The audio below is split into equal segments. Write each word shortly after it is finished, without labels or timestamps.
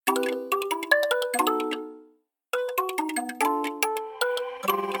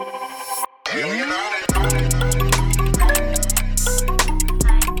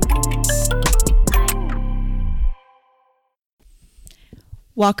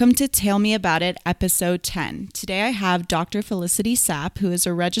Welcome to Tell Me About It, episode 10. Today I have Dr. Felicity Sapp, who is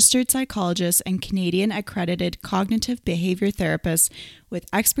a registered psychologist and Canadian accredited cognitive behavior therapist with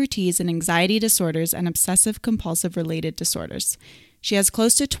expertise in anxiety disorders and obsessive compulsive related disorders. She has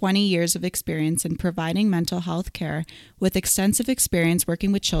close to 20 years of experience in providing mental health care with extensive experience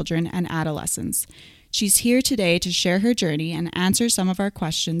working with children and adolescents. She's here today to share her journey and answer some of our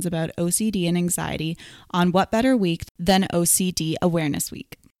questions about OCD and anxiety on what better week than OCD Awareness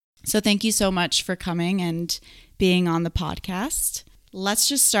Week. So thank you so much for coming and being on the podcast. Let's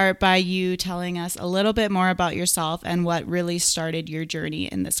just start by you telling us a little bit more about yourself and what really started your journey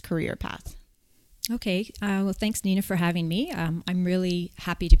in this career path. Okay. Well, thanks, Nina, for having me. I'm really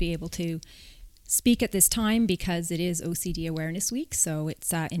happy to be able to speak at this time because it is OCD Awareness Week. So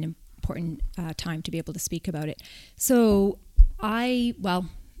it's an important time to be able to speak about it. So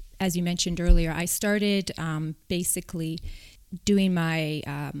as you mentioned earlier, I started basically doing my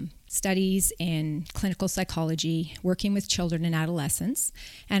studies in clinical psychology, working with children and adolescents.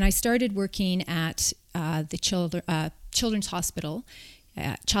 And I started working at the Children's Hospital,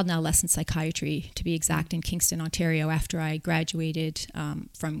 Child and Adolescent Psychiatry, to be exact, in Kingston, Ontario, after I graduated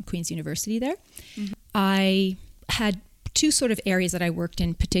from Queen's University there. Mm-hmm. I had two sort of areas that I worked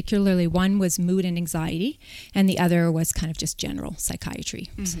in particularly. One was mood and anxiety, and the other was kind of just general psychiatry.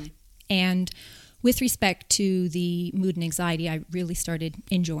 Mm-hmm. And with respect to the mood and anxiety, I really started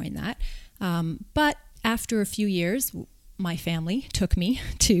enjoying that. But after a few years, my family took me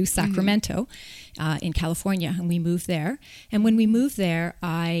to Sacramento in California, and we moved there. And when we moved there,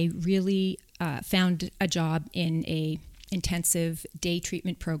 I really found a job in a intensive day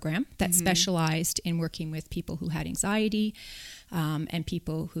treatment program that specialized in working with people who had anxiety and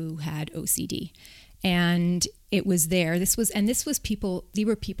people who had OCD. And it was there. These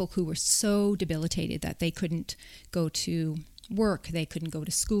were people who were so debilitated that they couldn't go to work, they couldn't go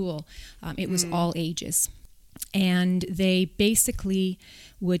to school. It was all ages. And they basically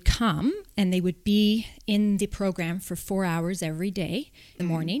would come and they would be in the program for 4 hours every day in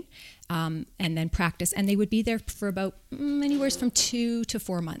the morning. And then practice. And they would be there for about anywhere from 2 to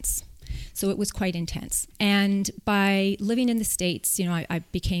 4 months. So it was quite intense. And by living in the States, I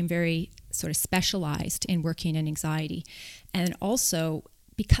became very sort of specialized in working in anxiety. And also,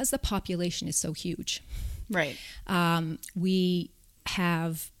 because the population is so huge, right? We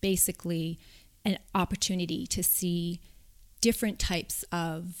have basically an opportunity to see different types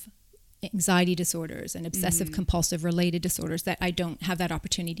of anxiety disorders and obsessive compulsive related disorders that I don't have that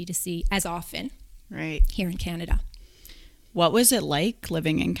opportunity to see as often here in Canada. What was it like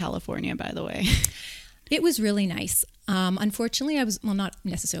living in California, by the way? It was really nice. Unfortunately, not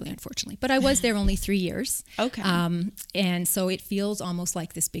necessarily unfortunately, but I was there only 3 years. Okay. And so it feels almost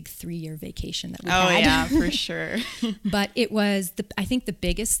like this big 3-year vacation that we had. Oh, yeah, for sure. But it was, I think the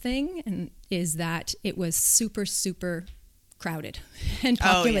biggest thing is that it was super, super crowded and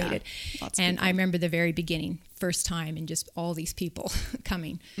populated. Oh, yeah. And I remember the very beginning, first time, and just all these people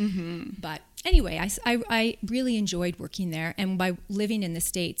coming. Mm-hmm. But anyway, I really enjoyed working there. And by living in the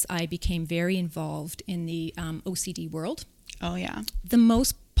States, I became very involved in the OCD world. Oh, yeah. The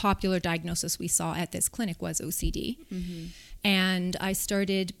most popular diagnosis we saw at this clinic was OCD. Mm-hmm. And I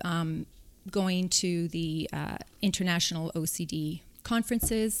started going to the international OCD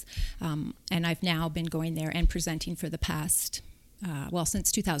conferences, and I've now been going there and presenting for the past,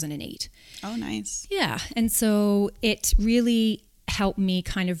 since 2008. Oh, nice. Yeah, and so it really helped me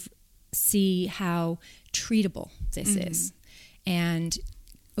kind of see how treatable this is. And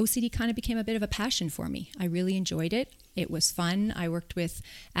OCD kind of became a bit of a passion for me. I really enjoyed it. It was fun. I worked with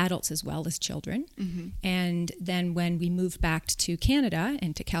adults as well as children. Mm-hmm. And then when we moved back to Canada,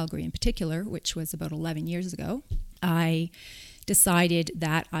 and to Calgary in particular, which was about 11 years ago, I decided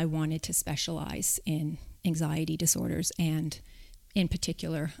that I wanted to specialize in anxiety disorders and in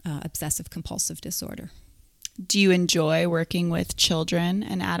particular obsessive compulsive disorder. Do you enjoy working with children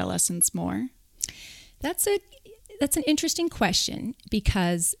and adolescents more? That's an interesting question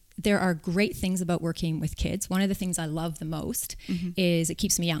because there are great things about working with kids. One of the things I love the most is it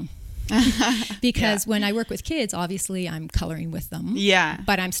keeps me young. Because when I work with kids, obviously I'm coloring with them. Yeah.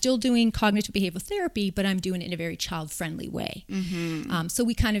 But I'm still doing cognitive behavioral therapy, but I'm doing it in a very child-friendly way. Mm-hmm. So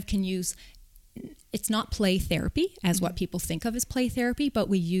we kind of can use, it's not play therapy as what people think of as play therapy, but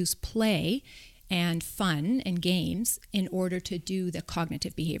we use play and fun and games in order to do the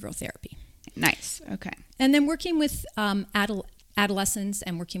cognitive behavioral therapy. Nice. Okay. And then working with adolescents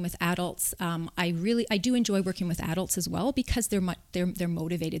and working with adults, I do enjoy working with adults as well because they're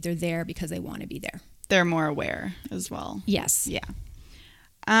motivated. They're there because they want to be there. They're more aware as well. Yes. Yeah.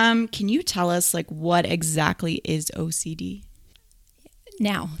 Can you tell us what exactly is OCD?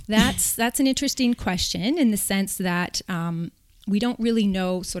 Now, that's an interesting question in the sense that we don't really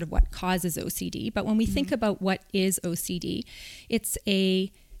know sort of what causes OCD. But when we think about what is OCD,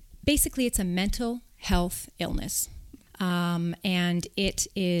 basically it's a mental health illness. And it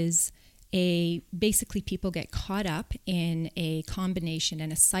is basically people get caught up in a combination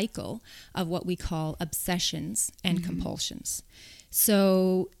and a cycle of what we call obsessions and compulsions.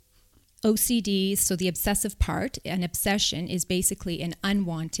 So OCD, so the obsessive part, an obsession is basically an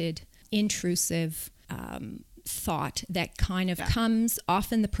unwanted, intrusive thought that kind of comes.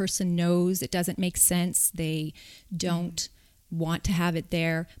 Often the person knows it doesn't make sense. They don't want to have it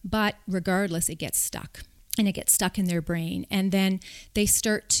there, but regardless, it gets stuck. And it gets stuck in their brain. And then they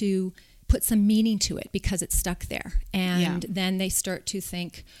start to put some meaning to it because it's stuck there. And then they start to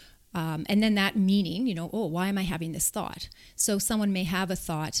think, and then that meaning, why am I having this thought? So someone may have a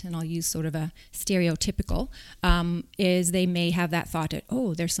thought, and I'll use sort of a stereotypical, is they may have that thought that,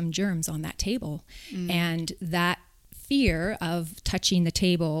 there's some germs on that table. And that fear of touching the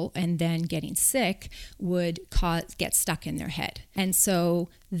table and then getting sick would get stuck in their head. And so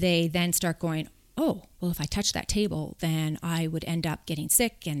they then start going, if I touch that table, then I would end up getting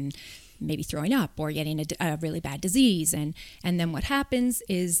sick and maybe throwing up or getting a really bad disease. And then what happens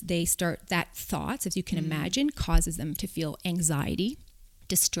is they start, that thoughts, as you can imagine, causes them to feel anxiety,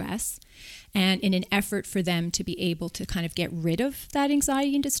 distress. And in an effort for them to be able to kind of get rid of that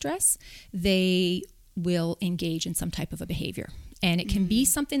anxiety and distress, they will engage in some type of a behavior. And it can be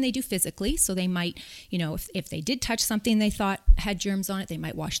something they do physically. So they might, if they did touch something they thought had germs on it, they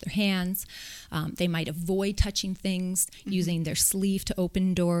might wash their hands. They might avoid touching things using their sleeve to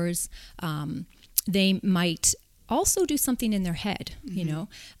open doors. They might also do something in their head,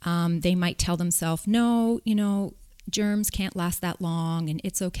 They might tell themselves, no, germs can't last that long and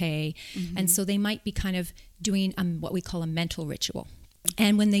it's okay. And so they might be kind of doing what we call a mental ritual.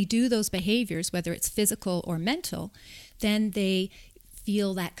 And when they do those behaviors, whether it's physical or mental, then they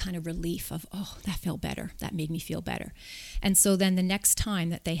feel that kind of relief of, that felt better. That made me feel better. And so then the next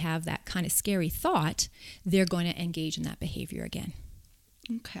time that they have that kind of scary thought, they're going to engage in that behavior again.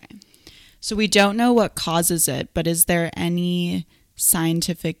 Okay. So we don't know what causes it, but is there any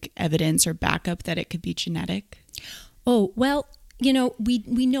scientific evidence or backup that it could be genetic?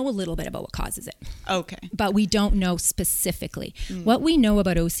 We know a little bit about what causes it. Okay. But we don't know specifically. What we know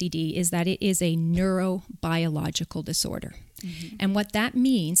about OCD is that it is a neurobiological disorder. And what that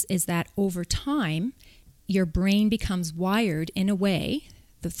means is that over time, your brain becomes wired in a way,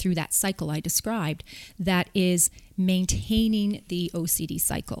 through that cycle I described, that is maintaining the OCD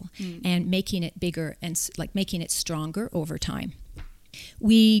cycle and making it bigger and making it stronger over time.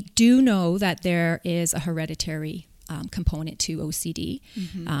 We do know that there is a hereditary component to OCD.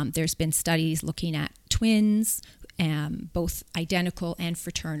 There's been studies looking at twins, both identical and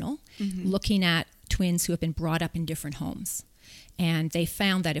fraternal, looking at twins who have been brought up in different homes. And they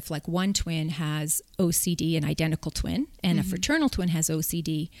found that if one twin has OCD, an identical twin, and a fraternal twin has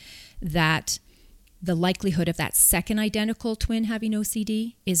OCD, that the likelihood of that second identical twin having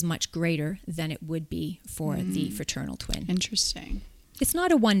OCD is much greater than it would be for the fraternal twin. Interesting. It's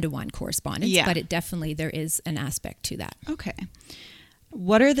not a one-to-one correspondence, but it definitely, there is an aspect to that. Okay.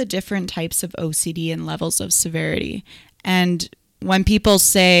 What are the different types of OCD and levels of severity? And when people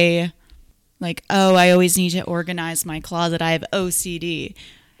say, I always need to organize my closet, I have OCD,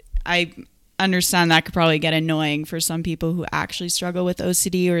 I understand that could probably get annoying for some people who actually struggle with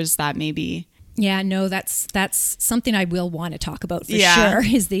OCD, or is that maybe... Yeah, no, that's something I will want to talk about for sure,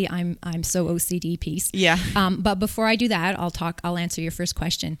 is the I'm so OCD piece. Yeah. But before I do that, I'll answer your first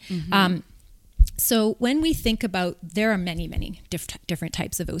question. So when we think about, there are many, many different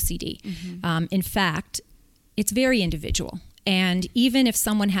types of OCD. In fact, it's very individual. And even if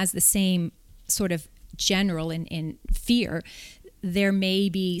someone has the same sort of general in fear, there may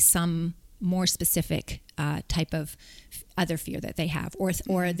be some more specific type of other fear that they have, or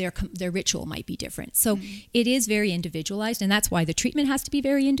their ritual might be different. So it is very individualized, and that's why the treatment has to be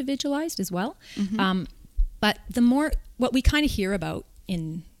very individualized as well. But what we kind of hear about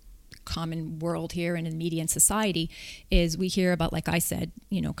in common world here and in media and society is we hear about, like I said,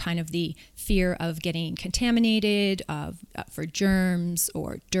 kind of the fear of getting contaminated for germs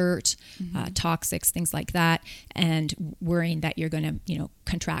or dirt, toxics, things like that, and worrying that you're going to,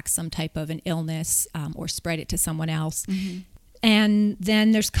 contract some type of an illness or spread it to someone else. And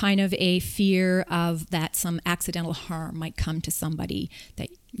then there's kind of a fear of that some accidental harm might come to somebody that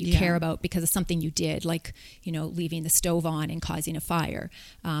you care about because of something you did, like, leaving the stove on and causing a fire.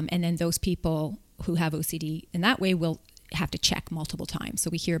 And then those people who have OCD in that way will have to check multiple times. So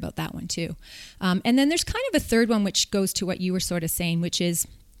we hear about that one too. And then there's kind of a third one, which goes to what you were sort of saying, which is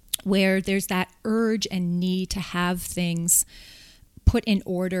where there's that urge and need to have things put in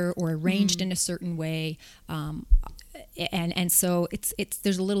order or arranged in a certain way. And so it's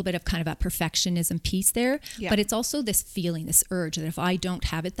there's a little bit of kind of a perfectionism piece there, but it's also this feeling, this urge that if I don't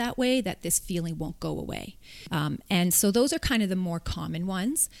have it that way, that this feeling won't go away. And so those are kind of the more common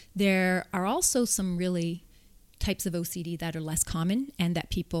ones. There are also some really types of OCD that are less common and that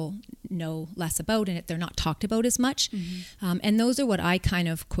people know less about, and they're not talked about as much. And those are what I kind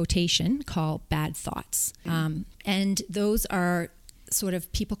of quotation call bad thoughts. And those are sort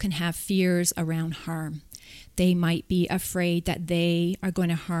of, people can have fears around harm. They might be afraid that they are going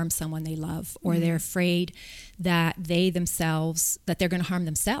to harm someone they love, or they're afraid that they're going to harm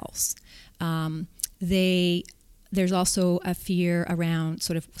themselves. There's also a fear around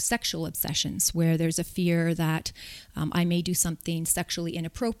sort of sexual obsessions, where there's a fear that I may do something sexually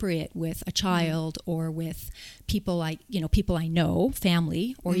inappropriate with a child or with people I know,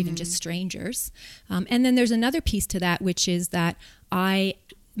 family, or even just strangers. And then there's another piece to that, which is that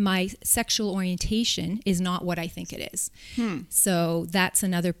my sexual orientation is not what I think it is. So that's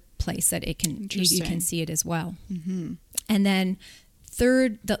another place that you can see it as well. And then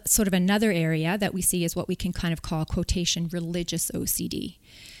third, sort of another area that we see is what we can kind of call quotation religious OCD.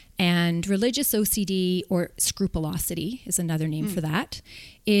 And religious OCD, or scrupulosity is another name for that,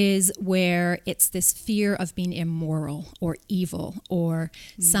 is where it's this fear of being immoral or evil or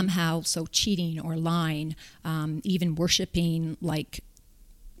somehow cheating or lying, even worshiping like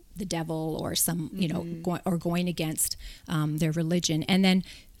the devil or going against their religion. And then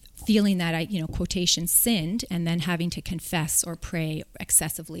feeling that I, quotation, sinned, and then having to confess or pray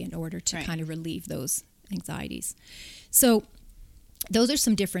excessively in order to kind of relieve those anxieties. So those are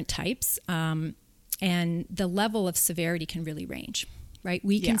some different types, and the level of severity can really range, right?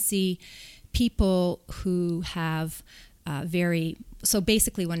 We can see people who have so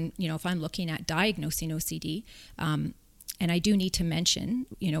basically when, if I'm looking at diagnosing OCD, and I do need to mention,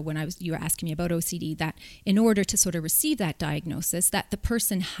 when you were asking me about OCD, that in order to sort of receive that diagnosis, that the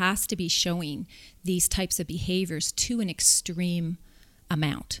person has to be showing these types of behaviors to an extreme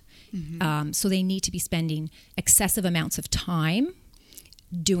amount. So they need to be spending excessive amounts of time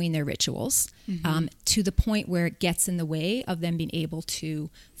doing their rituals, to the point where it gets in the way of them being able to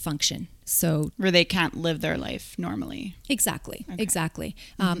function. So where they can't live their life normally. Exactly.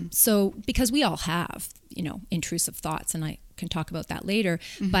 So because we all have, intrusive thoughts, and I can talk about that later,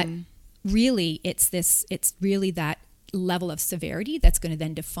 but really it's really that level of severity that's going to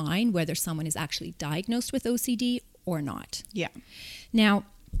then define whether someone is actually diagnosed with OCD or not. Now,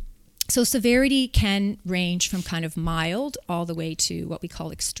 so severity can range from kind of mild all the way to what we call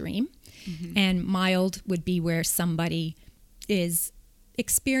extreme. And mild would be where somebody is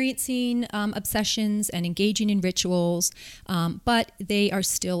experiencing obsessions and engaging in rituals, but they are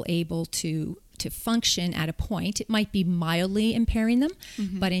still able to function at a point. It might be mildly impairing them,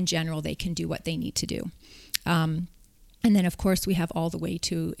 but in general, they can do what they need to do. And then, of course, we have all the way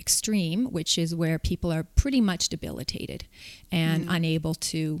to extreme, which is where people are pretty much debilitated and unable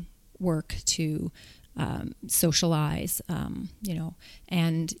to work, to socialize,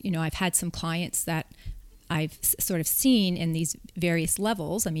 and, I've had some clients that I've sort of seen in these various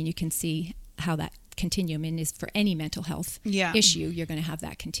levels. I mean, you can see how that continuum is for any mental health issue. You're going to have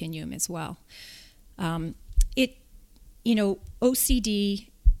that continuum as well. OCD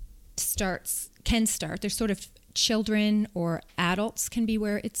can start. There's sort of children or adults can be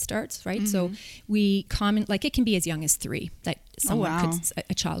where it starts, right? So it can be as young as 3 that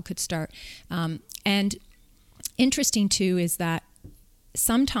a child could start. And interesting too is that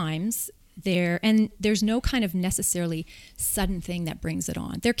sometimes there's no kind of necessarily sudden thing that brings it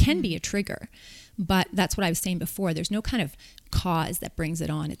on. There can be a trigger, but that's what I was saying before. There's no kind of cause that brings it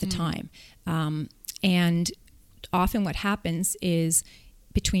on at the time. And often what happens is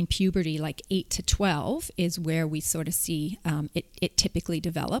between puberty, like 8 to 12, is where we sort of see it typically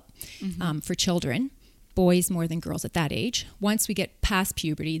develop for children. Boys more than girls at that age. Once we get past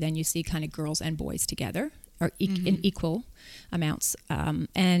puberty, then you see kind of girls and boys together, or in equal amounts.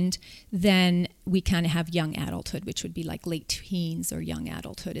 And then we kind of have young adulthood, which would be like late teens or young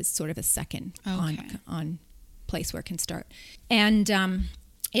adulthood is sort of a second on place where it can start. And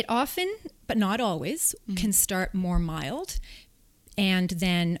it often, but not always, can start more mild. And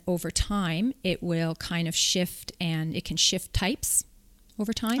then over time, it will kind of shift, and it can shift types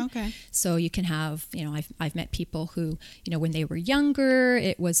over time. Okay. So you can have, I've met people who, when they were younger,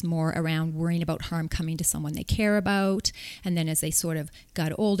 it was more around worrying about harm coming to someone they care about. And then as they sort of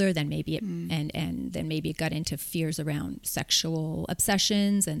got older, then maybe it, and then maybe it got into fears around sexual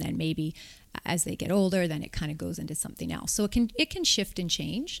obsessions. And then maybe as they get older, then it kind of goes into something else. So it can shift and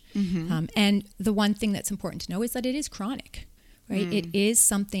change. And the one thing that's important to know is that it is chronic, right? It is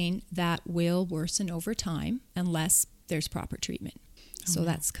something that will worsen over time unless there's proper treatment. So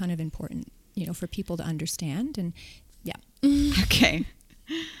that's kind of important, for people to understand. And yeah. Okay.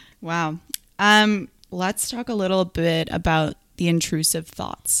 Wow. Let's talk a little bit about the intrusive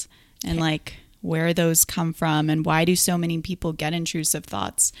thoughts and like where those come from and why do so many people get intrusive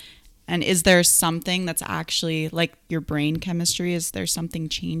thoughts? And is there something that's actually like your brain chemistry? Is there something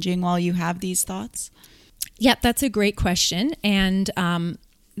changing while you have these thoughts? Yeah, that's a great question. And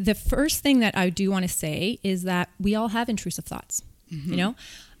the first thing that I do want to say is that we all have intrusive thoughts.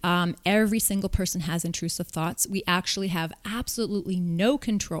 Every single person has intrusive thoughts. We actually have absolutely no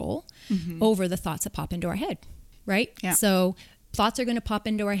control over the thoughts that pop into our head, right? Yeah. So thoughts are going to pop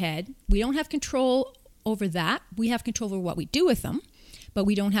into our head. We don't have control over that. We have control over what we do with them, but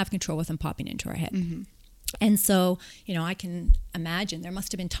we don't have control with them popping into our head. And so, I can imagine there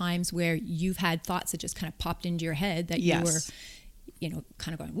must have been times where you've had thoughts that just kind of popped into your head that you were,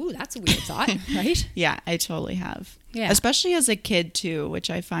 kind of going, ooh, that's a weird thought, right? Yeah, I totally have. Yeah. Especially as a kid too, which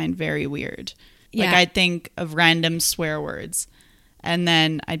I find very weird. Like Yeah. I'd think of random swear words and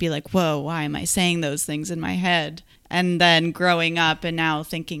then I'd be like, whoa, why am I saying those things in my head? And then growing up and now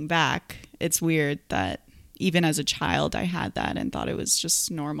thinking back, it's weird that even as a child, I had that and thought it was just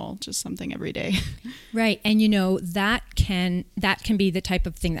normal, just something every day. Right. And that can be the type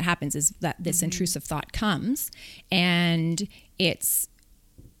of thing that happens, is that this intrusive thought comes and it's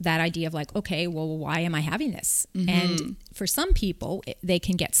that idea of like, okay, well, why am I having this? And for some people, they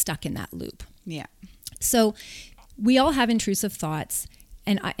can get stuck in that loop. Yeah. So we all have intrusive thoughts.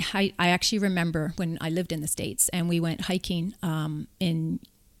 And I actually remember when I lived in the States and we went hiking in,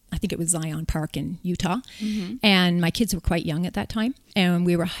 I think it was Zion Park in Utah. And my kids were quite young at that time. And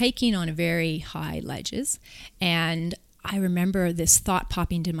we were hiking on a very high ledges. And I remember this thought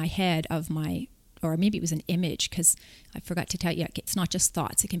popping into my head or maybe it was an image, because I forgot to tell you, it's not just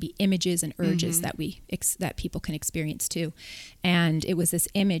thoughts. It can be images and urges that that people can experience too. And it was this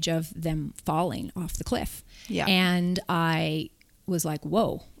image of them falling off the cliff. Yeah. And I was like,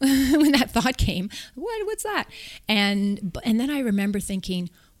 whoa, when that thought came, what's that? And then I remember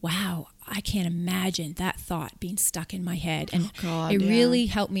thinking, wow, I can't imagine that thought being stuck in my head. And it really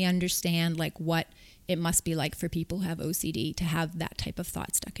helped me understand like what it must be like for people who have OCD to have that type of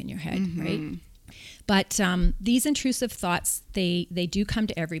thought stuck in your head, right? But these intrusive thoughts, they do come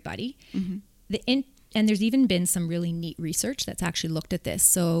to everybody. And there's even been some really neat research that's actually looked at this.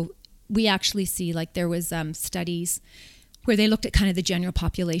 So we actually see, like, there was studies where they looked at kind of the general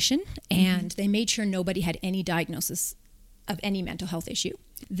population and they made sure nobody had any diagnosis of any mental health issue.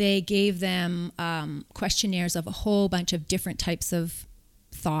 They gave them questionnaires of a whole bunch of different types of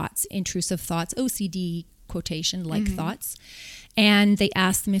thoughts, intrusive thoughts, OCD quotation like thoughts. And they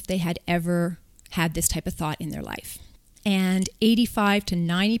asked them if they had ever had this type of thought in their life. And 85 to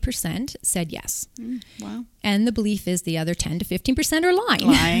 90% said yes. Wow. And the belief is the other 10 to 15% are lying.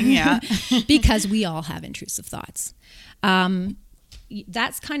 Lying, yeah. Because we all have intrusive thoughts.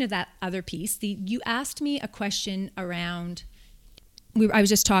 That's kind of that other piece. You asked me a question around, I was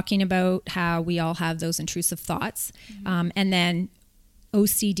just talking about how we all have those intrusive thoughts. And then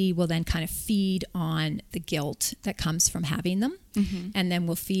OCD will then kind of feed on the guilt that comes from having them. And then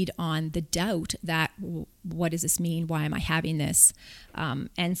will feed on the doubt that, what does this mean? Why am I having this?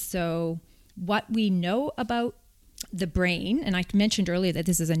 And so what we know about the brain, and I mentioned earlier that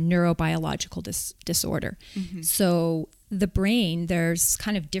this is a neurobiological disorder. So the brain, there's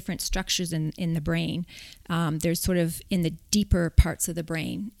kind of different structures in the brain. There's sort of in the deeper parts of the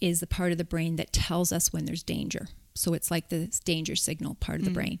brain is the part of the brain that tells us when there's danger. So it's like the danger signal part of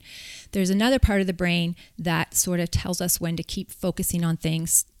the brain. There's another part of the brain that sort of tells us when to keep focusing on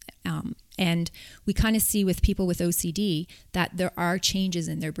things. And we kind of see with people with OCD that there are changes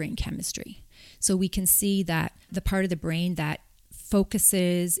in their brain chemistry. So we can see that the part of the brain that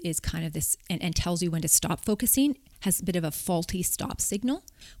focuses is kind of this and tells you when to stop focusing has a bit of a faulty stop signal,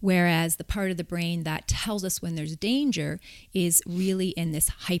 whereas the part of the brain that tells us when there's danger is really in this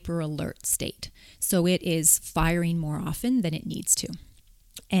hyper alert state. So it is firing more often than it needs to.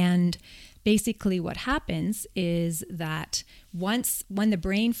 And basically what happens is that when the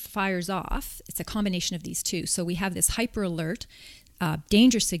brain fires off, it's a combination of these two. So we have this hyper alert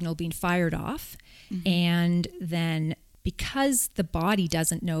danger signal being fired off, and then because the body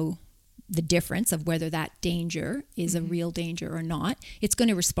doesn't know the difference of whether that danger is a real danger or not, it's going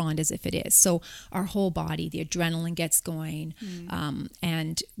to respond as if it is. So our whole body, the adrenaline gets going,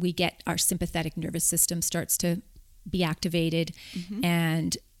 and we get our sympathetic nervous system starts to be activated,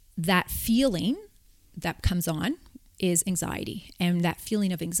 and that feeling that comes on is anxiety. And that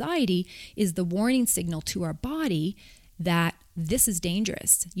feeling of anxiety is the warning signal to our body that this is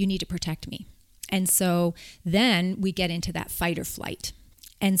dangerous. You need to protect me. And so then we get into that fight or flight.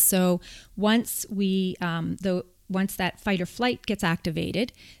 And so once once that fight or flight gets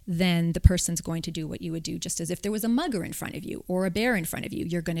activated, then the person's going to do what you would do just as if there was a mugger in front of you or a bear in front of you.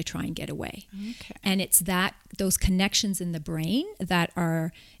 You're going to try and get away. Okay. And it's those connections in the brain that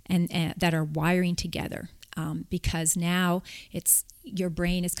are that are wiring together, because now your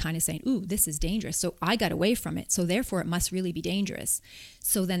brain is kind of saying, ooh, this is dangerous. So I got away from it. So therefore it must really be dangerous.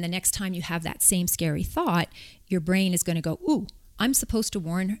 So then the next time you have that same scary thought, your brain is going to go, ooh, I'm supposed to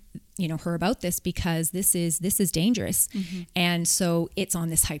warn her about this because this is dangerous. And so it's on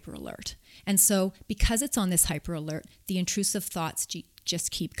this hyper alert. And so because it's on this hyper alert, the intrusive thoughts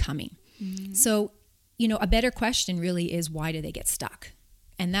just keep coming. So, a better question really is, why do they get stuck?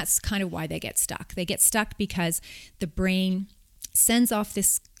 And that's kind of why they get stuck. They get stuck because the brain sends off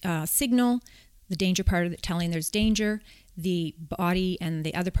this signal, the danger part of it telling there's danger. The body and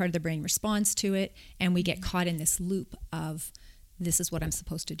the other part of the brain responds to it, and we get caught in this loop of, this is what I'm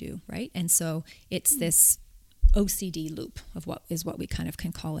supposed to do, right? And so it's this OCD loop of what we kind of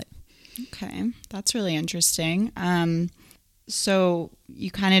can call it. Okay, that's really interesting. So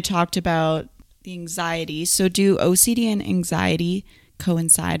you kind of talked about the anxiety. So do OCD and anxiety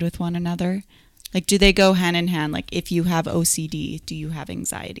coincide with one another? Like, do they go hand in hand? Like, if you have OCD, do you have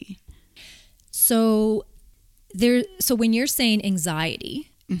anxiety? So when you're saying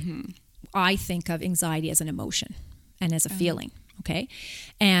anxiety, I think of anxiety as an emotion and as a feeling. Okay.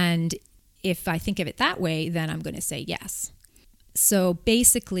 And if I think of it that way, then I'm going to say yes. So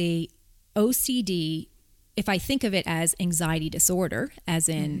basically, OCD, if I think of it as anxiety disorder, as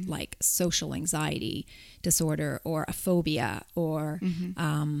in like social anxiety disorder or a phobia or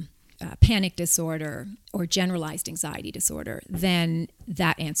panic disorder or generalized anxiety disorder, then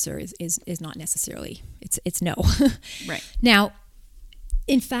that answer is not necessarily, it's no. Right. Now,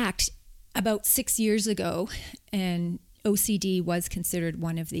 in fact, about 6 years ago, and OCD was considered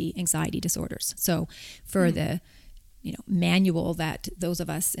one of the anxiety disorders. So for the manual that those of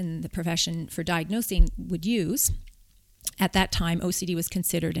us in the profession for diagnosing would use, at that time OCD was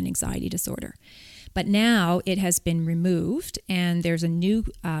considered an anxiety disorder. But now it has been removed, and there's a new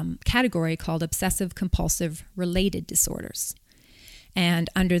category called obsessive compulsive related disorders. And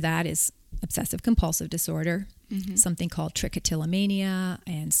under that is obsessive compulsive disorder, something called trichotillomania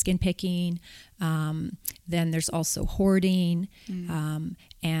and skin picking. Then there's also hoarding,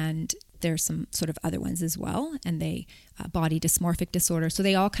 and there's some sort of other ones as well, and they body dysmorphic disorder. So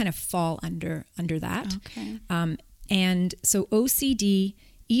they all kind of fall under that. Okay. And so OCD,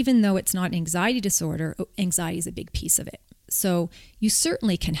 even though it's not an anxiety disorder, anxiety is a big piece of it. So you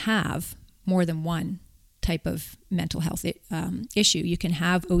certainly can have more than one type of mental health issue. You can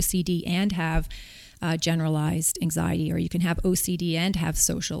have OCD and have generalized anxiety, or you can have OCD and have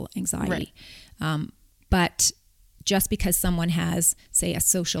social anxiety. Right. But just because someone has, say, a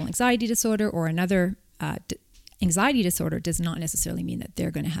social anxiety disorder or another anxiety disorder does not necessarily mean that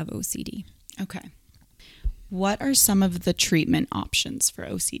they're going to have OCD. Okay. What are some of the treatment options for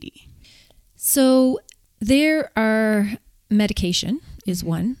OCD? So there are medication is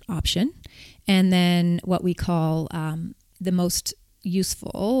one option. And then what we call the most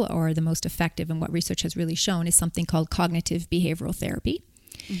useful or the most effective, and what research has really shown, is something called cognitive behavioral therapy.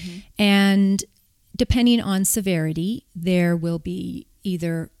 And depending on severity, there will be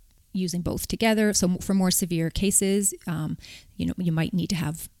either using both together. So for more severe cases, you might need to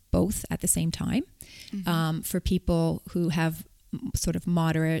have both at the same time. For people who have sort of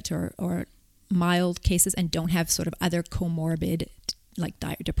moderate or mild cases and don't have sort of other comorbid, like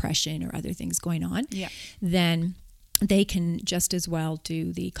depression or other things going on, then they can just as well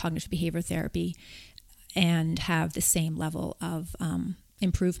do the cognitive behavior therapy and have the same level of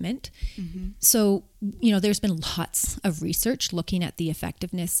improvement. So, there's been lots of research looking at the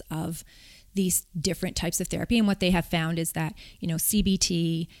effectiveness of these different types of therapy. And what they have found is that,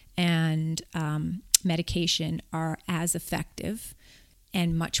 CBT and medication are as effective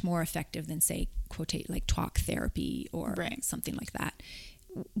and much more effective than, say, like talk therapy or something like that.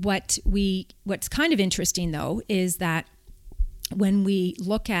 What's kind of interesting, though, is that when we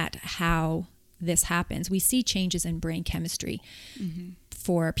look at how this happens, we see changes in brain chemistry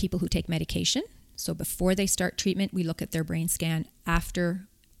for people who take medication. So before they start treatment, we look at their brain scan, after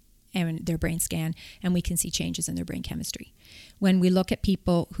and their brain scan, and we can see changes in their brain chemistry. When we look at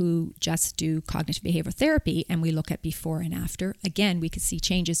people who just do cognitive behavioral therapy and we look at before and after, again, we could see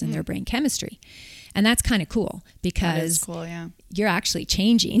changes in their brain chemistry. And that's kind of cool because you're actually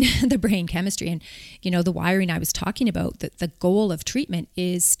changing the brain chemistry. And, the wiring I was talking about, the goal of treatment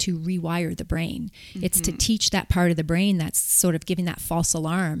is to rewire the brain. Mm-hmm. It's to teach that part of the brain that's sort of giving that false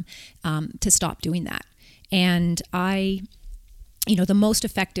alarm to stop doing that. And the most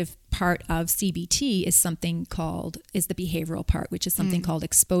effective part of CBT is the behavioral part, which is something called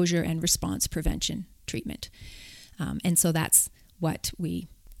exposure and response prevention treatment. And so that's what we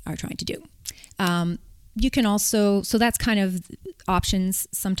are trying to do. You can also, so that's kind of options.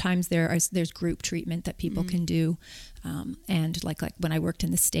 Sometimes there's group treatment that people can do. And like when I worked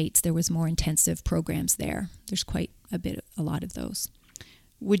in the States, there was more intensive programs there. There's quite a lot of those.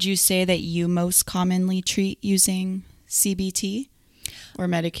 Would you say that you most commonly treat using CBT or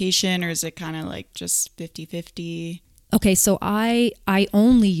medication, or is it kind of like just 50-50? Okay, so I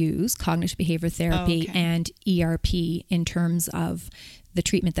only use cognitive behavior therapy and ERP in terms of the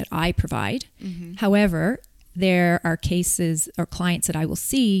treatment that I provide. Mm-hmm. However, there are cases or clients that I will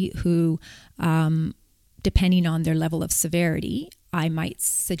see who, depending on their level of severity, I might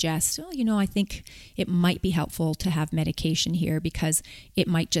suggest, I think it might be helpful to have medication here because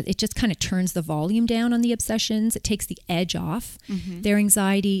it just kind of turns the volume down on the obsessions. It takes the edge off their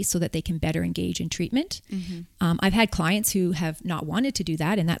anxiety so that they can better engage in treatment. Mm-hmm. I've had clients who have not wanted to do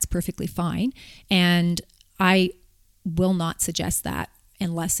that, and that's perfectly fine. And I will not suggest that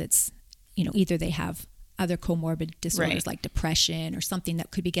unless it's, either they have other comorbid disorders like depression or something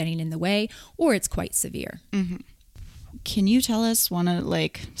that could be getting in the way, or it's quite severe. Mm-hmm. Can you tell us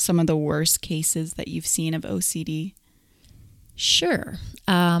some of the worst cases that you've seen of OCD? Sure.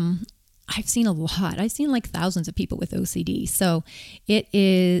 I've seen a lot. I've seen thousands of people with OCD. So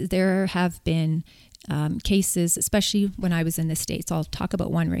there have been cases, especially when I was in the States. I'll talk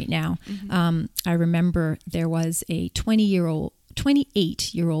about one right now. Mm-hmm. I remember there was a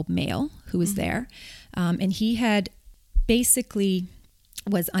 28-year-old male who was there, and he had basically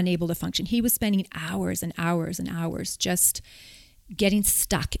was unable to function. He was spending hours and hours and hours just getting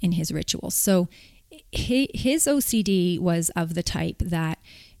stuck in his rituals. So his OCD was of the type that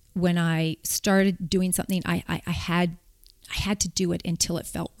when I started doing something, I had to do it until it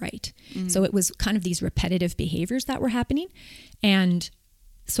felt right. Mm-hmm. So it was kind of these repetitive behaviors that were happening. And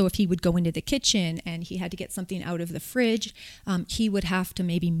so if he would go into the kitchen and he had to get something out of the fridge, he would have to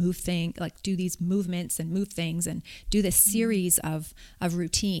maybe move things, do these movements and move things and do this series of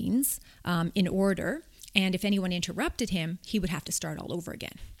routines in order. And if anyone interrupted him, he would have to start all over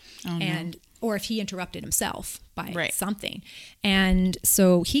again. Oh, no. Or if he interrupted himself by something. And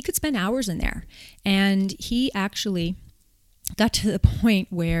so he could spend hours in there. And he actually got to the point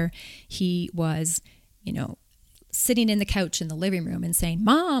where he was, sitting in the couch in the living room and saying,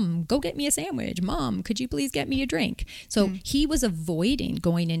 "Mom, go get me a sandwich. Mom, could you please get me a drink?" So he was avoiding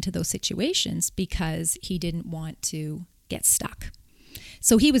going into those situations because he didn't want to get stuck.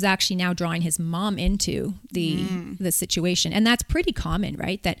 So he was actually now drawing his mom into the situation. And that's pretty common,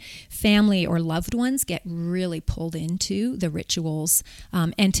 right? That family or loved ones get really pulled into the rituals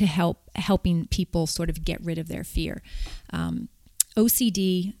and to helping people sort of get rid of their fear.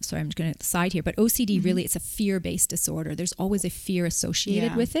 OCD, sorry, I'm just going to side here, but OCD really, it's a fear-based disorder. There's always a fear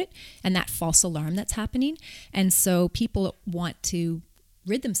associated with it and that false alarm that's happening. And so people want to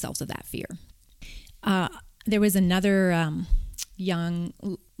rid themselves of that fear. There was another young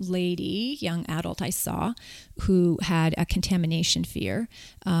adult I saw who had a contamination fear,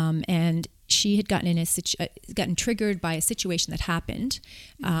 and she had gotten triggered by a situation that happened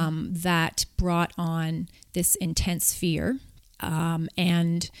that brought on this intense fear.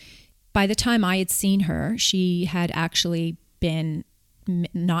 And by the time I had seen her, she had actually been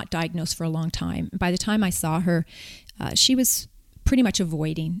not diagnosed for a long time. By the time I saw her, she was pretty much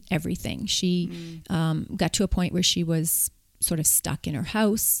avoiding everything. She got to a point where she was sort of stuck in her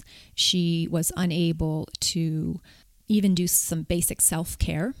house. She was unable to even do some basic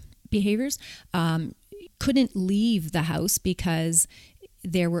self-care behaviors. Couldn't leave the house because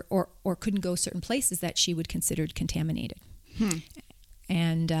there were, or couldn't go certain places that she would consider contaminated.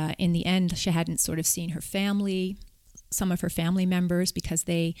 And in the end, she hadn't sort of seen her family, some of her family members, because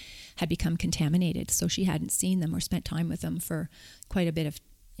they had become contaminated. So she hadn't seen them or spent time with them for quite a bit of,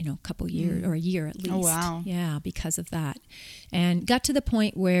 couple years or a year at least. Oh, wow. Yeah, because of that. And got to the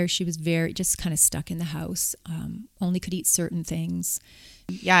point where she was just kind of stuck in the house, only could eat certain things.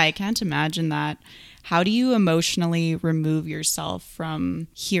 Yeah, I can't imagine that. How do you emotionally remove yourself from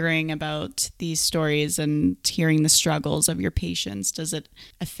hearing about these stories and hearing the struggles of your patients? Does it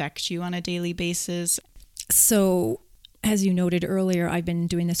affect you on a daily basis? So, as you noted earlier, I've been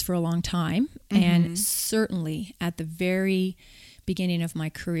doing this for a long time. And certainly at the very beginning of my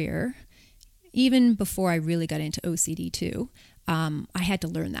career, even before I really got into OCD too, I had to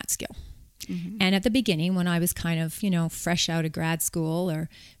learn that skill. And at the beginning, when I was kind of, fresh out of grad school or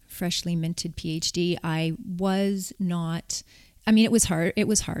freshly minted PhD, I was not, it was hard. It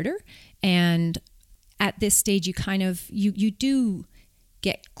was harder. And at this stage, you kind of, you do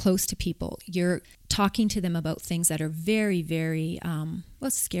get close to people. You're talking to them about things that are very, very,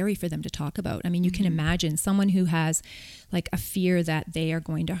 scary for them to talk about. You can imagine someone who has like a fear that they are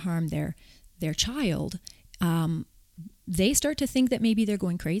going to harm their child. They start to think that maybe they're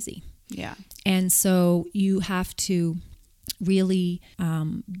going crazy. Yeah. And so you have to really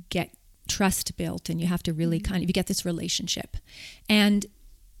get trust built, and you have to really you get this relationship. And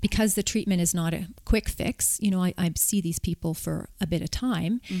because the treatment is not a quick fix, I see these people for a bit of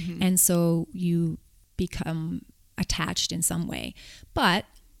time. And so you become attached in some way. But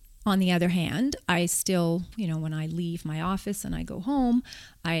on the other hand, I still, when I leave my office and I go home,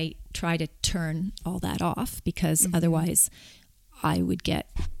 I try to turn all that off, because otherwise I would get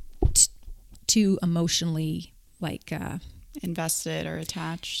too emotionally invested or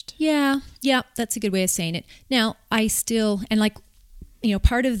attached. Yeah, that's a good way of saying it. Now, I still, and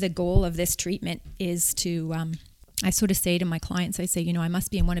part of the goal of this treatment is to, I sort of say to my clients, I say, I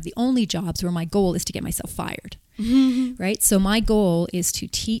must be in one of the only jobs where my goal is to get myself fired, right? So my goal is to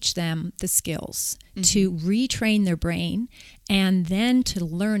teach them the skills, to retrain their brain, and then to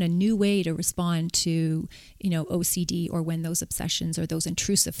learn a new way to respond to, OCD, or when those obsessions or those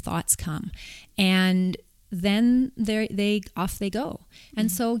intrusive thoughts come. And then they off they go. And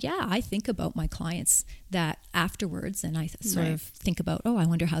so, I think about my clients that afterwards, and I sort of think about, I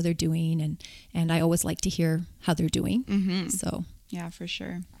wonder how they're doing. And I always like to hear how they're doing. So, yeah, for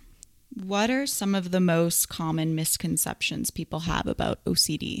sure. What are some of the most common misconceptions people have about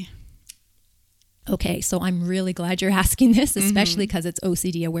OCD? Okay, so I'm really glad you're asking this, especially because it's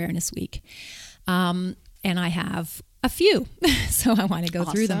OCD Awareness Week. And I have a few, so I want to go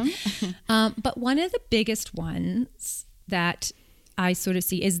through them. But one of the biggest ones that I sort of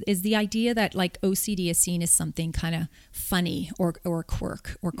see is the idea that OCD is seen as something kind of funny or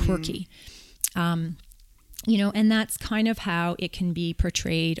quirk or quirky. And that's kind of how it can be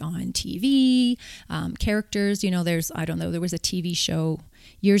portrayed on TV, characters. There was a TV show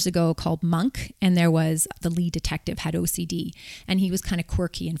years ago called Monk, and there was the lead detective had OCD, and he was kind of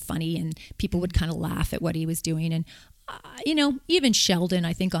quirky and funny, and people would kind of laugh at what he was doing. And even Sheldon,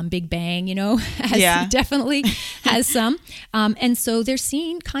 I think on Big Bang, definitely has some. And so they're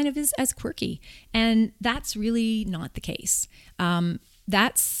seen kind of as quirky, and that's really not the case.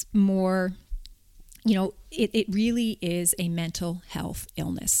 That's more, it really is a mental health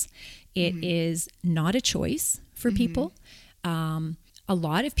illness. It is not a choice for people. A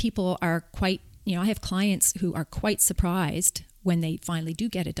lot of people are quite, I have clients who are quite surprised when they finally do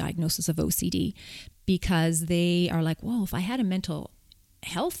get a diagnosis of OCD, because they are like, whoa, if I had a mental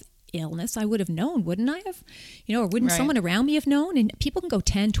health illness, I would have known, wouldn't I have? Or wouldn't someone around me have known? And people can go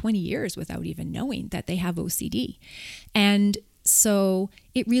 10, 20 years without even knowing that they have OCD. And so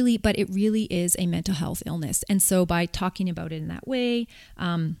it really is a mental health illness. And so by talking about it in that way,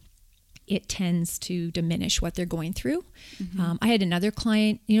 it tends to diminish what they're going through. I had another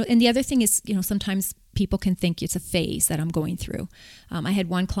client, and the other thing is, sometimes people can think it's a phase that I'm going through. I had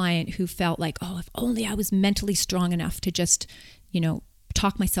one client who felt like, if only I was mentally strong enough to just,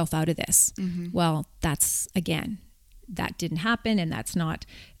 talk myself out of this. Well, that didn't happen, and that's not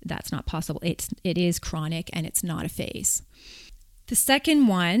possible. It is chronic, and it's not a phase. The second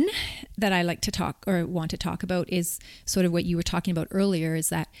one that I like to want to talk about is sort of what you were talking about earlier, is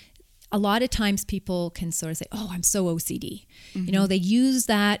that a lot of times people can sort of say, I'm so OCD. They use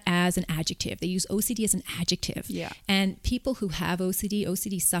that as an adjective. They use OCD as an adjective. Yeah. And people who have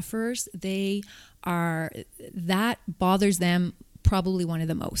OCD sufferers, that bothers them probably one of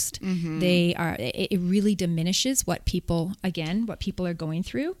the most. It really diminishes what people are going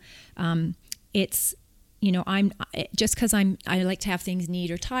through. It's, I'm just because I like to have things neat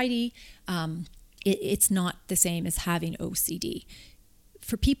or tidy. It's not the same as having OCD.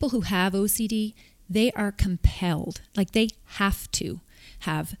 For people who have OCD, they are compelled, they have to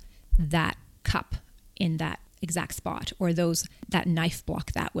have that cup in that exact spot, or that knife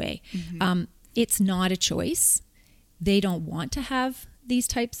block that way. It's not a choice. They don't want to have these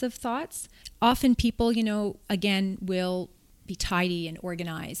types of thoughts. Often people, again, will be tidy and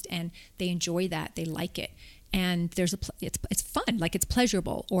organized, and they enjoy that. They like it. And it's fun, like it's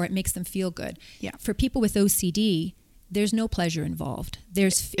pleasurable, or it makes them feel good. Yeah. For people with OCD, there's no pleasure involved.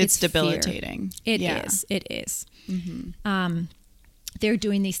 It's debilitating. It is. Mm-hmm. They're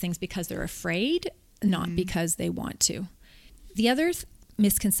doing these things because they're afraid, not because they want to. The other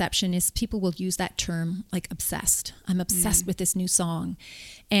misconception is people will use that term like obsessed. I'm obsessed with this new song.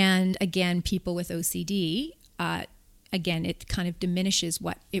 And again, people with OCD, again, it kind of diminishes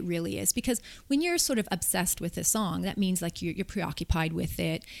what it really is, because when you're sort of obsessed with a song, that means like you're preoccupied with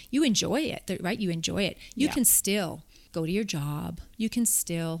it. You enjoy it, right? You enjoy it. You can still go to your job. You can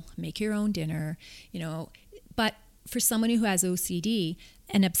still make your own dinner, but for someone who has OCD,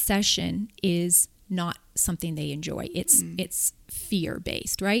 an obsession is not something they enjoy. It's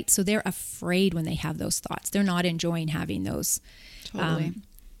fear-based, right? So they're afraid when they have those thoughts. They're not enjoying having those. Totally.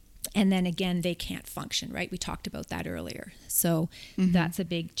 And then again, they can't function, right? We talked about that earlier. So that's a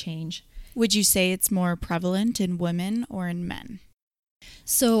big change. Would you say it's more prevalent in women or in men?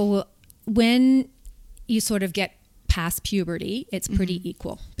 So when you sort of get past puberty, it's pretty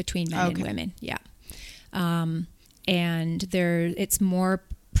equal between men and women. Yeah. And it's more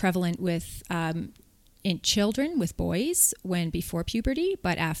prevalent with in children, with boys, when before puberty,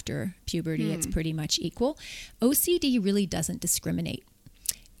 but after puberty, it's pretty much equal. OCD really doesn't discriminate.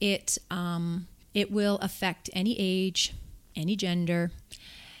 It will affect any age, any gender,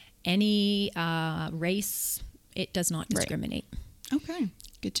 any race. It does not discriminate. Right. Okay,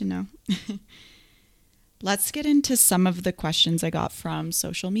 good to know. Let's get into some of the questions I got from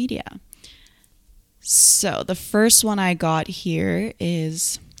social media. So the first one I got here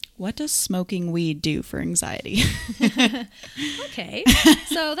is, what does smoking weed do for anxiety? Okay,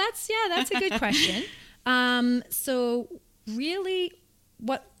 so that's a good question. So really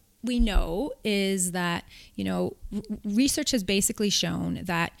what we know is that, research has basically shown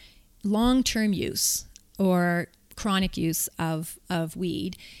that long-term use or chronic use of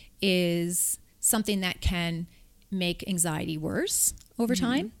weed is something that can make anxiety worse over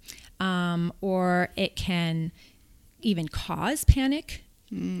time, or it can even cause panic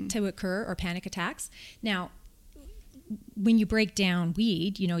to occur, or panic attacks. Now, when you break down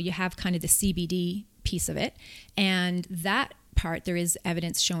weed, you have kind of the CBD piece of it, and that part, there is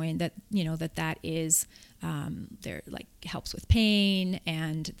evidence showing that that is there, like, helps with pain,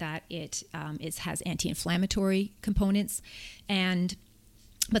 and that it has anti-inflammatory components,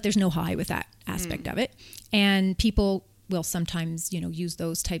 but there's no high with that aspect of it. And people will sometimes use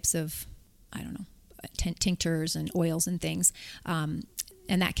those types of, tinctures and oils and things, and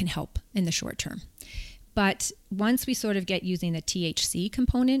that can help in the short term. But once we sort of get using the THC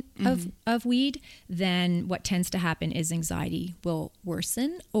component of weed, then what tends to happen is anxiety will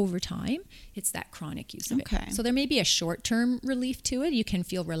worsen over time. It's that chronic use of it. So there may be a short-term relief to it. You can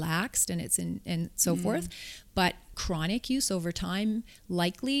feel relaxed and so forth. But chronic use over time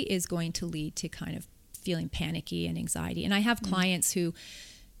likely is going to lead to kind of feeling panicky and anxiety. And I have clients who,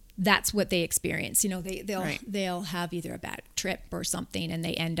 that's what they experience. They'll have either a bad trip or something, and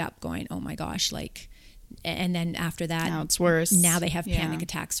they end up going, oh my gosh, like... And then after that, now it's worse. Now they have panic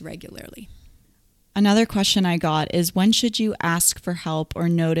attacks regularly. Another question I got is, when should you ask for help or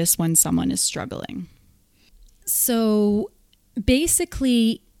notice when someone is struggling? So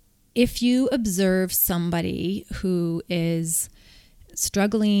basically, if you observe somebody who is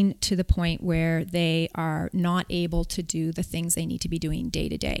struggling to the point where they are not able to do the things they need to be doing day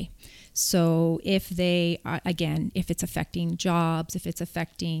to day. So if they are, again, if it's affecting jobs, if it's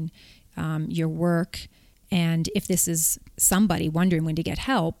affecting your work, and if this is somebody wondering when to get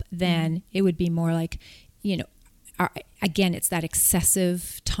help, then it would be more like, again, it's that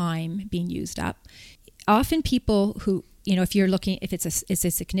excessive time being used up. Often people who, if it's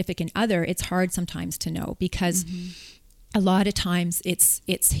a significant other, it's hard sometimes to know, because a lot of times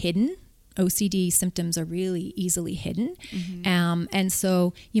it's hidden. OCD symptoms are really easily hidden. And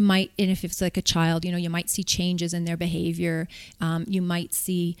so you might, and if it's like a child, you might see changes in their behavior. You might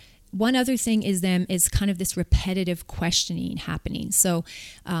see, one other thing is kind of this repetitive questioning happening. So,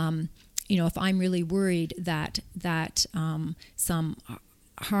 if I'm really worried that some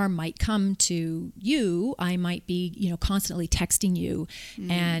harm might come to you, I might be, constantly texting you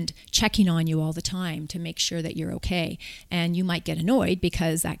and checking on you all the time to make sure that you're okay. And you might get annoyed,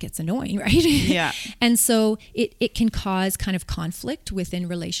 because that gets annoying, right? Yeah. And so it can cause kind of conflict within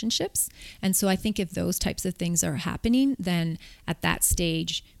relationships. And so I think if those types of things are happening, then at that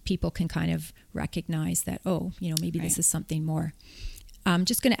stage, people can kind of recognize that, maybe this is something more. I'm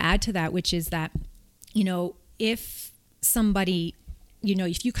just going to add to that, which is that, if somebody,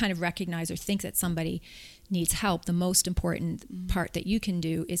 if you kind of recognize or think that somebody needs help, the most important part that you can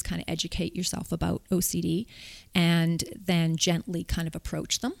do is kind of educate yourself about OCD and then gently kind of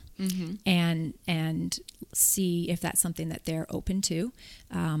approach them and see if that's something that they're open to.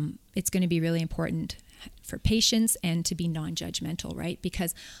 It's going to be really important for patients and to be non-judgmental, right?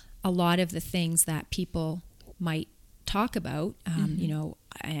 Because a lot of the things that people might talk about, you know,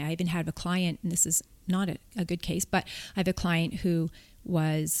 I even had a client, and this is not a good case, but I have a client who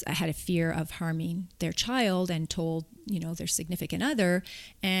had a fear of harming their child and told, you know, their significant other,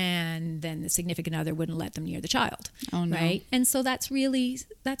 and then the significant other wouldn't let them near the child. Oh, no. Right? And so that's really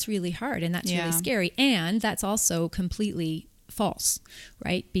hard, and that's really scary. And that's also completely false,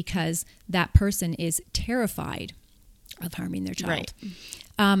 right? Because that person is terrified of harming their child.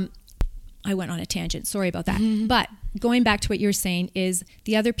 Right. I went on a tangent. Sorry about that. But going back to what you're saying is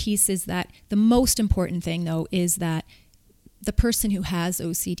the other piece is that the most important thing, though, is that the person who has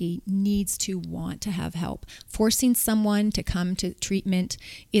OCD needs to want to have help. Forcing someone to come to treatment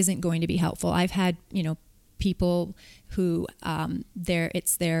isn't going to be helpful. I've had, you know, people who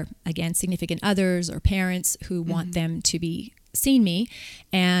it's their, again, significant others or parents who want them to be seeing me.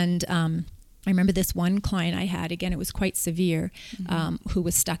 And I remember this one client I had, again, it was quite severe, who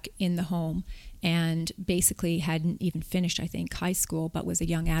was stuck in the home and basically hadn't even finished, I think, high school, but was a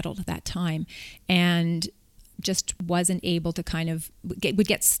young adult at that time. And just wasn't able to would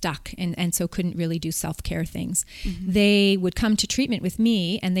get stuck and so couldn't really do self-care things. They would come to treatment with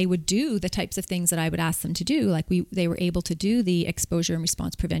me and they would do the types of things that I would ask them to do. Like they were able to do the exposure and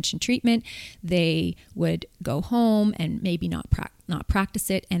response prevention treatment. They would go home and maybe not practice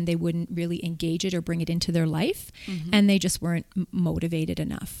it, and they wouldn't really engage it or bring it into their life. And they just weren't motivated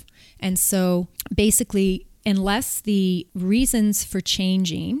enough. And so basically, unless the reasons for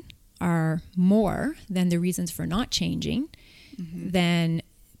changing are more than the reasons for not changing, then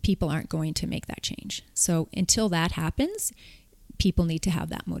people aren't going to make that change. So until that happens, people need to have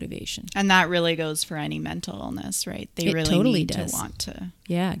that motivation. And that really goes for any mental illness, right? They really totally need does. to want to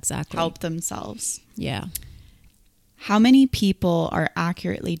exactly. help themselves. Yeah. How many people are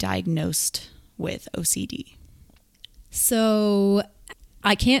accurately diagnosed with OCD? So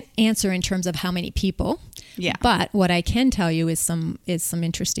I can't answer in terms of how many people. Yeah. But what I can tell you is some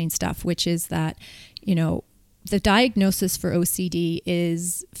interesting stuff, which is that, you know, the diagnosis for OCD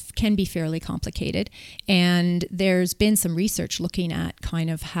can be fairly complicated. And there's been some research looking at kind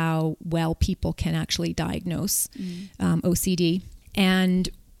of how well people can actually diagnose OCD. And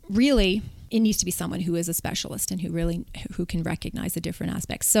really, it needs to be someone who is a specialist and who can recognize the different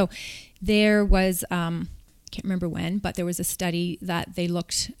aspects. So there was, can't remember when, but there was a study that they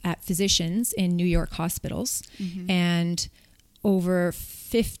looked at physicians in New York hospitals, and over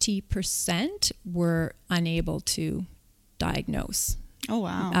 50% were unable to diagnose. Oh,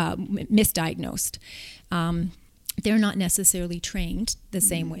 wow. Misdiagnosed. They're not necessarily trained the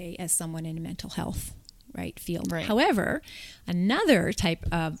same way as someone in a mental health field. Right. However, another type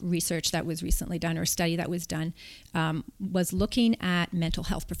of research that was recently done, or study that was done, was looking at mental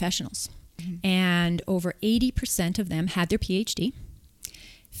health professionals. And over 80% of them had their PhD.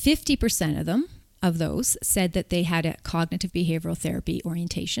 50% of those said that they had a cognitive behavioral therapy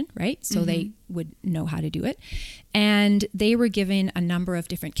orientation, right? So they would know how to do it. And they were given a number of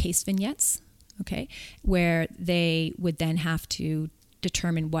different case vignettes, okay, where they would then have to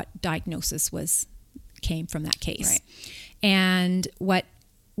determine what diagnosis came from that case. Right. And what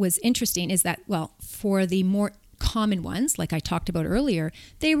was interesting is that, well, for the more common ones, like I talked about earlier,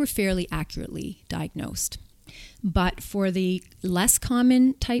 they were fairly accurately diagnosed. But for the less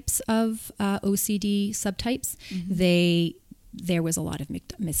common types of OCD subtypes, there was a lot of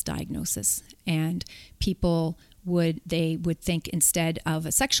misdiagnosis, and people would think instead of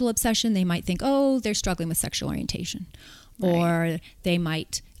a sexual obsession, they might think, oh, they're struggling with sexual orientation, or they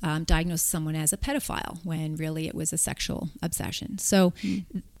might diagnose someone as a pedophile when really it was a sexual obsession. So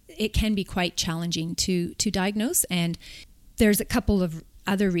it can be quite challenging to diagnose. And there's a couple of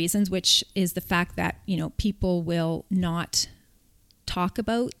other reasons, which is the fact that, you know, people will not talk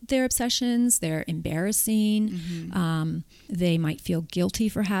about their obsessions. They're embarrassing. They might feel guilty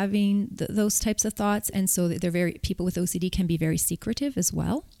for having those types of thoughts. And so people with OCD can be very secretive as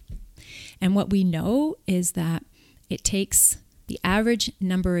well. And what we know is that it takes the average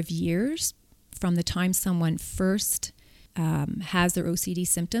number of years from the time someone first has their OCD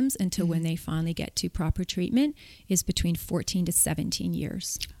symptoms until when they finally get to proper treatment is between 14 to 17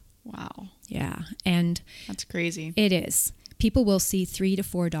 years. Wow. Yeah. And that's crazy. It is. People will see 3 to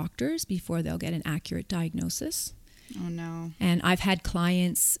 4 doctors before they'll get an accurate diagnosis. Oh, no. And I've had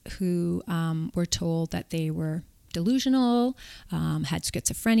clients who were told that they were delusional, had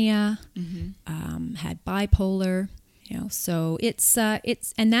schizophrenia, had bipolar. So it's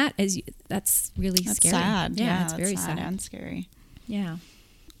and that's really That's scary. sad. Yeah, it's that's very sad and scary. Yeah.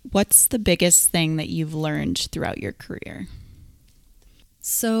 What's the biggest thing that you've learned throughout your career?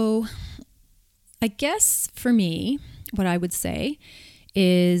 So I guess for me, what I would say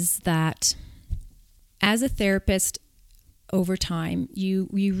is that as a therapist, over time, you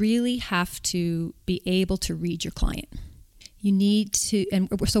really have to be able to read your client. You need to, and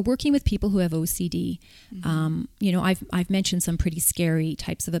so working with people who have OCD, I've mentioned some pretty scary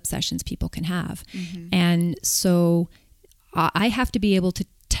types of obsessions people can have. And so I have to be able to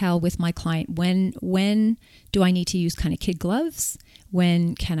tell with my client when do I need to use kind of kid gloves?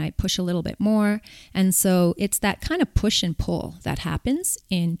 When can I push a little bit more? And so it's that kind of push and pull that happens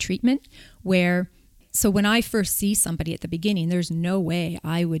in treatment so when I first see somebody at the beginning, there's no way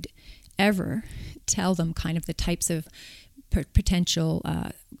I would ever tell them kind of the types of potential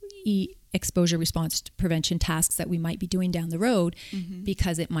exposure response prevention tasks that we might be doing down the road,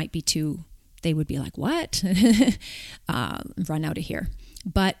 because it might be they would be like, what? Run out of here.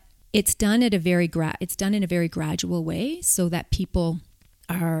 But it's done at a very in a very gradual way, so that people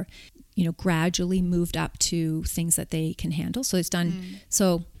are, gradually moved up to things that they can handle. So it's done.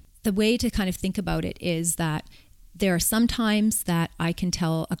 So the way to kind of think about it is that there are some times that I can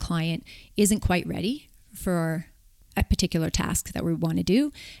tell a client isn't quite ready for a particular task that we want to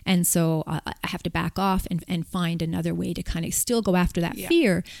do. And so I have to back off and find another way to kind of still go after that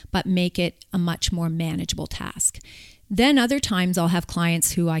fear, but make it a much more manageable task. Then other times I'll have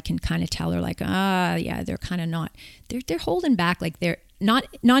clients who I can kind of tell are like, they're kind of not, they're holding back, like they're not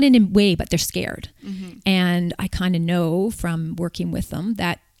in a way, but they're scared. And I kind of know from working with them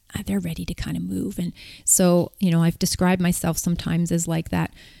that they're ready to kind of move. And so, I've described myself sometimes as like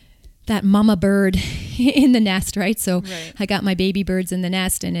that mama bird in the nest, right? So I got my baby birds in the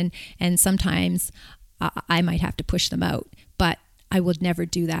nest, and sometimes I might have to push them out, but I would never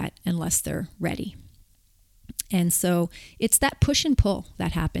do that unless they're ready. And so it's that push and pull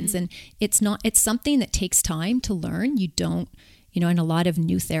that happens. And it's something that takes time to learn. You don't, and a lot of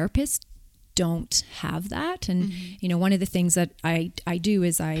new therapists don't have that. And, one of the things that I do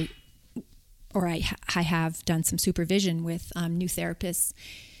is I have done some supervision with new therapists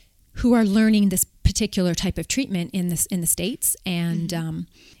who are learning this particular type of treatment in the States. And,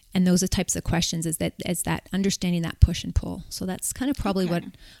 and those are types of questions is that understanding that push and pull. So that's kind of probably what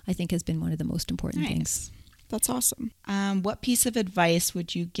I think has been one of the most important things. That's awesome. What piece of advice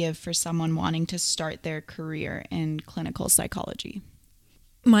would you give for someone wanting to start their career in clinical psychology?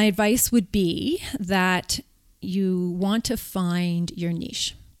 My advice would be that you want to find your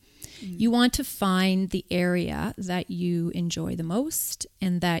niche. You want to find the area that you enjoy the most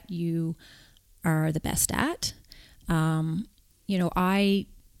and that you are the best at. I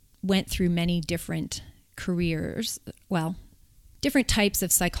went through many different careers, different types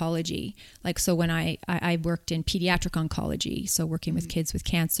of psychology. Like, so when I worked in pediatric oncology, so working with kids with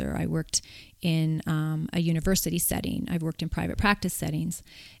cancer, I worked in a university setting, I've worked in private practice settings,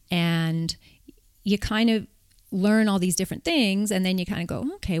 and you kind of learn all these different things, and then you kind of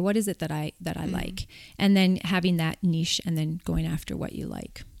go, okay, what is it that I like? And then having that niche and then going after what you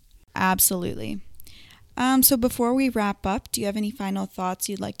like. Absolutely. So before we wrap up, do you have any final thoughts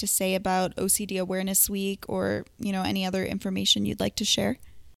you'd like to say about OCD Awareness Week, or, any other information you'd like to share?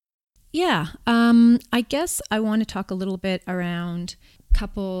 Yeah. I guess I want to talk a little bit around a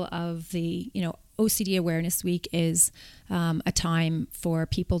couple of the, OCD Awareness Week is a time for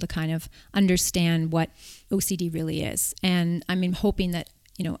people to kind of understand what OCD really is. And I'm hoping that,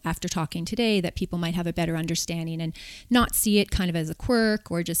 after talking today, that people might have a better understanding and not see it kind of as a quirk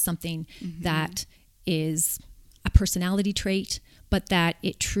or just something that is a personality trait, but that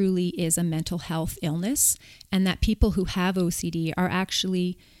it truly is a mental health illness, and that people who have OCD are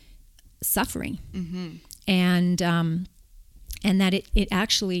actually suffering. And that it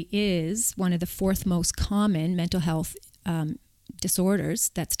actually is one of the fourth most common mental health disorders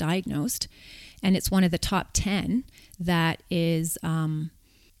that's diagnosed. And it's one of the top 10 that is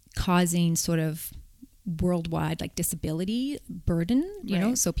causing sort of worldwide like disability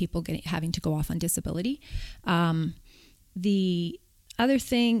burden, so people having to go off on disability. The other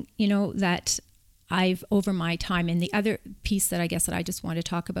thing, that I've over my time, and the other piece that I guess that I just want to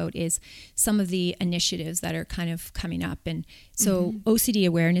talk about is some of the initiatives that are kind of coming up. And so OCD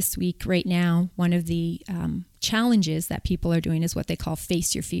Awareness Week right now, one of the challenges that people are doing is what they call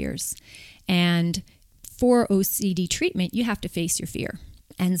Face Your Fears. And for OCD treatment, you have to face your fear.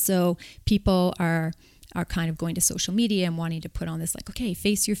 And so people are kind of going to social media and wanting to put on this like, okay,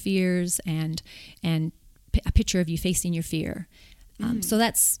 face your fears and a picture of you facing your fear. So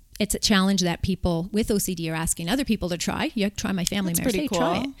it's a challenge that people with OCD are asking other people to try. You try my family members. Pretty cool.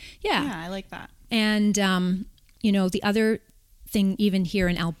 Try it. Yeah, I like that. And, the other thing, even here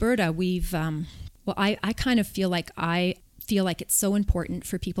in Alberta, we've, I kind of feel like it's so important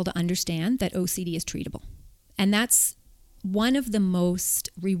for people to understand that OCD is treatable. And that's one of the most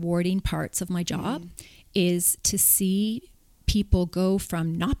rewarding parts of my job is to see people go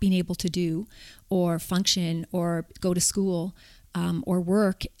from not being able to do or function or go to school or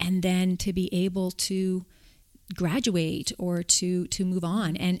work, and then to be able to graduate or to move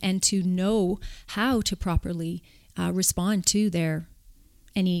on and to know how to properly respond to their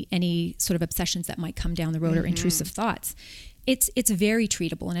any sort of obsessions that might come down the road or intrusive thoughts. It's very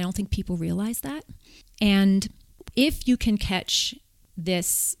treatable, and I don't think people realize that. And if you can catch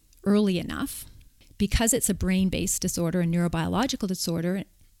this early enough, because it's a brain-based disorder and neurobiological disorder,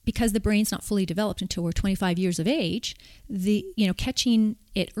 because the brain's not fully developed until we're 25 years of age, catching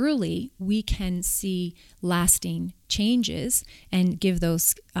it early, we can see lasting changes and give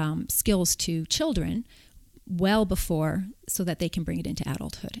those skills to children well before, so that they can bring it into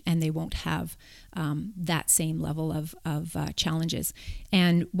adulthood and they won't have that same level of challenges.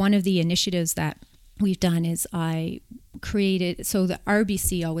 And one of the initiatives that we've done is I created, so the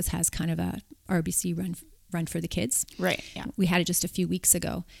RBC always has kind of a RBC run for the kids. Right, yeah. We had it just a few weeks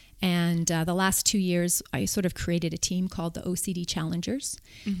ago. And the last 2 years, I sort of created a team called the OCD Challengers,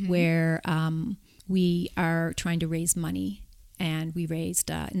 where we are trying to raise money. And we raised,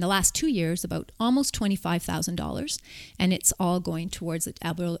 in the last 2 years, about almost $25,000. And it's all going towards the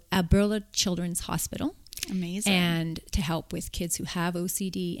Alberta Children's Hospital. Amazing. And to help with kids who have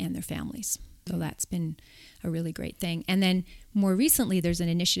OCD and their families. So that's been a really great thing. And then more recently, there's an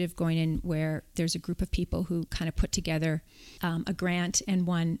initiative going in where there's a group of people who kind of put together a grant and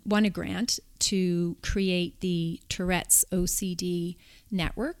won a grant to create the Tourette's OCD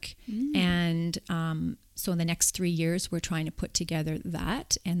network. And so in the next 3 years, we're trying to put together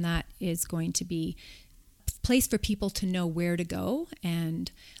that, and that is going to be a place for people to know where to go,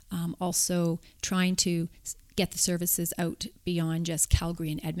 and also trying to get the services out beyond just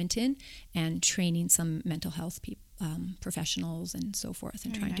Calgary and Edmonton, and training some mental health professionals and so forth,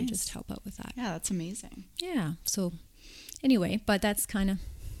 and trying to just help out with that. Yeah, that's amazing. Yeah. So anyway, but that's kind of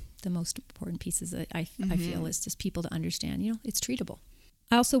the most important pieces that I feel is just people to understand, it's treatable.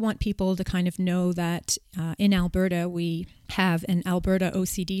 I also want people to kind of know that in Alberta, we have an Alberta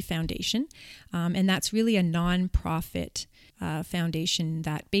OCD Foundation, and that's really a non-profit foundation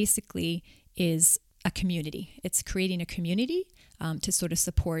that basically is a community. It's creating a community to sort of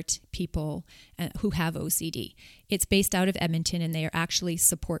support people who have OCD. It's based out of Edmonton, and they are actually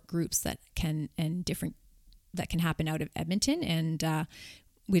support groups that can happen out of Edmonton, and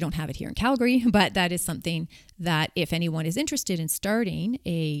we don't have it here in Calgary, but that is something that if anyone is interested in starting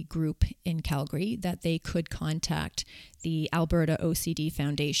a group in Calgary, that they could contact the Alberta OCD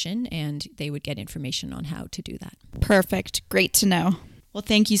Foundation, and they would get information on how to do that. Perfect. Great to know. Well,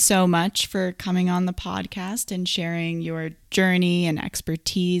 thank you so much for coming on the podcast and sharing your journey and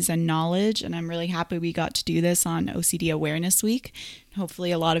expertise and knowledge. And I'm really happy we got to do this on OCD Awareness Week.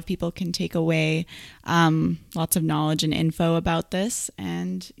 Hopefully a lot of people can take away lots of knowledge and info about this.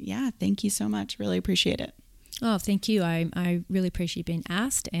 And yeah, thank you so much. Really appreciate it. Oh, thank you. I really appreciate being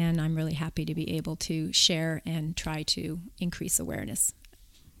asked, and I'm really happy to be able to share and try to increase awareness.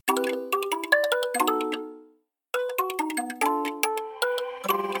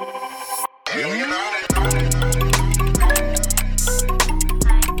 Yeah.